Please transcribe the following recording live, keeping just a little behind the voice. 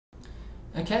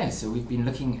Okay, so we've been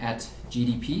looking at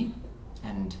GDP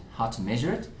and how to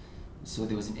measure it. So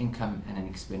there was an income and an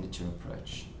expenditure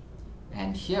approach.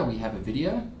 And here we have a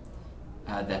video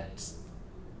that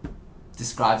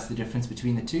describes the difference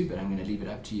between the two, but I'm going to leave it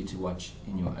up to you to watch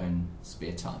in your own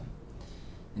spare time.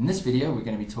 In this video, we're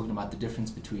going to be talking about the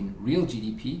difference between real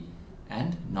GDP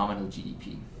and nominal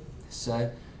GDP. So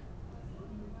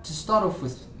to start off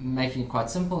with, making it quite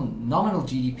simple, nominal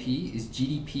GDP is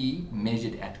GDP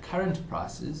measured at current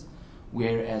prices,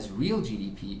 whereas real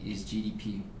GDP is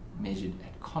GDP measured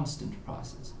at constant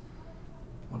prices.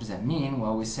 What does that mean?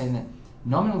 Well, we're saying that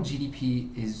nominal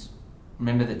GDP is,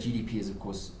 remember that GDP is of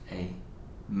course a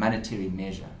monetary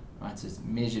measure, right? So it's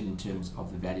measured in terms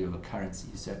of the value of a currency.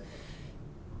 So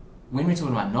when we're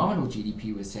talking about nominal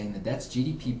GDP, we're saying that that's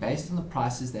GDP based on the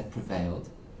prices that prevailed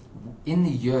in the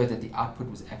year that the output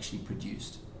was actually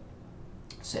produced.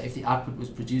 So if the output was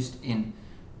produced in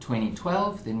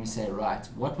 2012, then we say, right,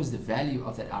 what was the value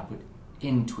of that output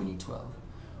in 2012?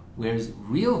 Whereas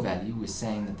real value, we're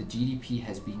saying that the GDP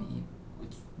has been,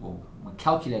 well, we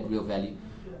calculate real value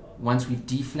once we've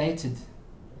deflated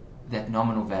that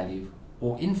nominal value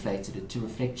or inflated it to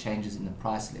reflect changes in the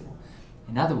price level.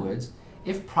 In other words,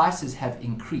 if prices have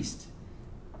increased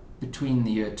between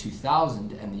the year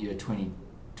 2000 and the year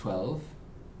 2012,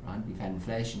 right, we've had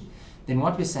inflation, then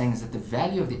what we're saying is that the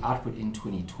value of the output in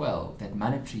 2012, that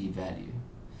monetary value,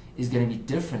 is going to be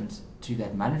different to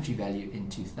that monetary value in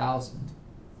 2000,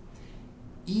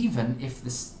 even if the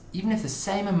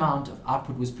same amount of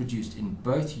output was produced in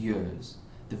both years.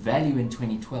 The value in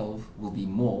 2012 will be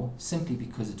more simply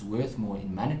because it's worth more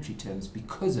in monetary terms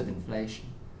because of inflation.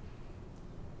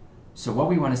 So what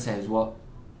we want to say is, well,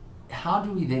 how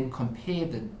do we then compare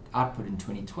the output in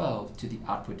 2012 to the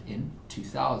output in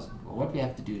 2000? Well, what we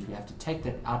have to do is we have to take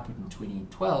that output in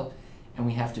 2012 and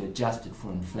we have to adjust it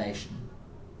for inflation.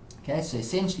 Okay, so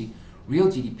essentially, real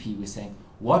GDP, we're saying,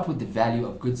 what would the value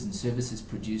of goods and services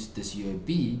produced this year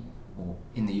be, or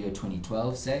in the year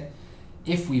 2012, say,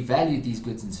 if we valued these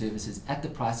goods and services at the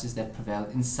prices that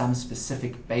prevailed in some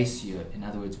specific base year? In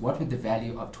other words, what would the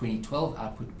value of 2012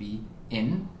 output be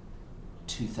in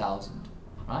 2000,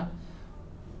 right?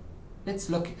 Let's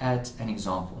look at an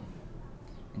example.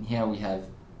 And here we have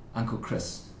Uncle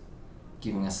Chris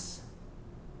giving us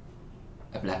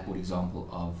a blackboard example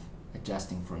of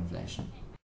adjusting for inflation.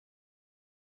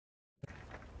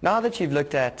 Now that you've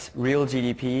looked at real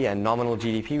GDP and nominal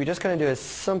GDP, we're just going to do a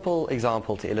simple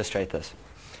example to illustrate this.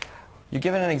 You're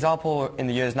given an example in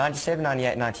the years 97,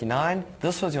 98, 99.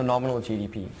 This was your nominal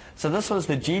GDP. So this was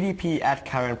the GDP at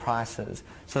current prices.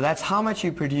 So that's how much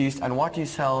you produced and what you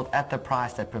sold at the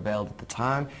price that prevailed at the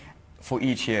time for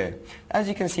each year. As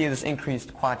you can see, this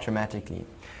increased quite dramatically.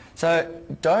 So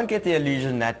don't get the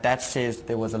illusion that that says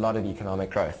there was a lot of economic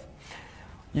growth.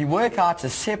 You work out a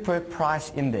separate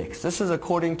price index. This is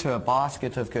according to a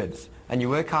basket of goods. And you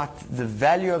work out the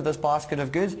value of this basket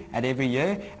of goods at every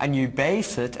year, and you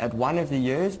base it at one of the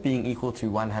years being equal to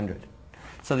 100.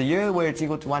 So the year where it's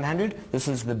equal to 100, this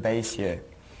is the base year.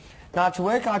 Now to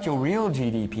work out your real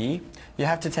GDP, you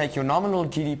have to take your nominal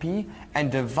GDP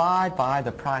and divide by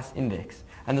the price index.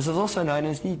 And this is also known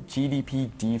as the GDP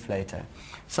deflator.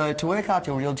 So to work out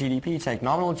your real GDP, take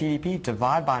nominal GDP,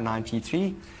 divide by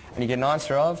 93, and you get an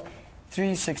answer of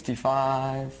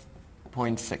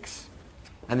 365.6.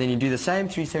 And then you do the same,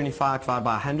 375 divided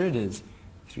by 100 is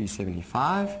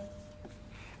 375.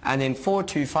 And then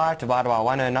 425 divided by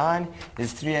 109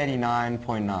 is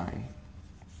 389.9.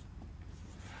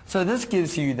 So this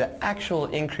gives you the actual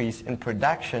increase in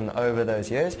production over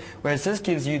those years, whereas this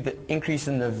gives you the increase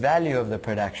in the value of the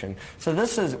production. So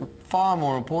this is far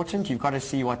more important. You've got to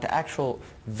see what the actual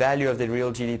value of the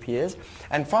real GDP is.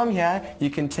 And from here, you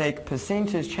can take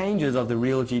percentage changes of the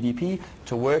real GDP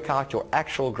to work out your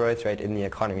actual growth rate in the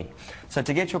economy. So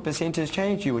to get your percentage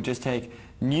change, you would just take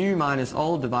new minus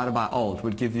old divided by old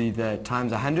would give you the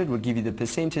times 100 would give you the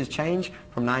percentage change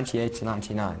from 98 to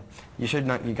 99. You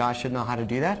guys should know how to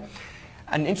do that.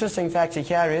 An interesting factor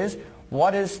here is,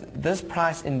 what is this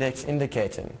price index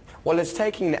indicating? Well, it's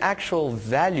taking the actual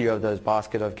value of those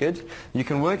basket of goods. You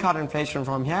can work out inflation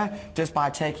from here just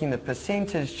by taking the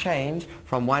percentage change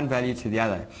from one value to the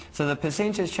other. So the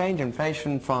percentage change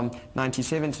inflation from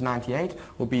 97 to 98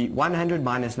 will be 100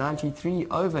 minus 93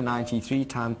 over 93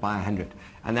 times by 100.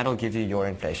 And that'll give you your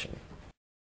inflation.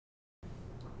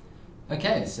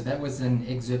 Okay, so that was an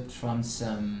excerpt from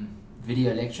some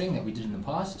video lecturing that we did in the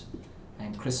past.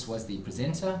 And Chris was the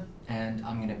presenter, and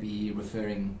I'm going to be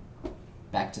referring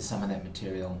back to some of that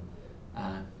material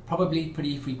probably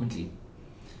pretty frequently.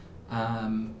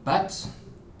 But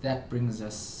that brings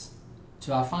us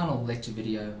to our final lecture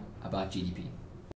video about GDP.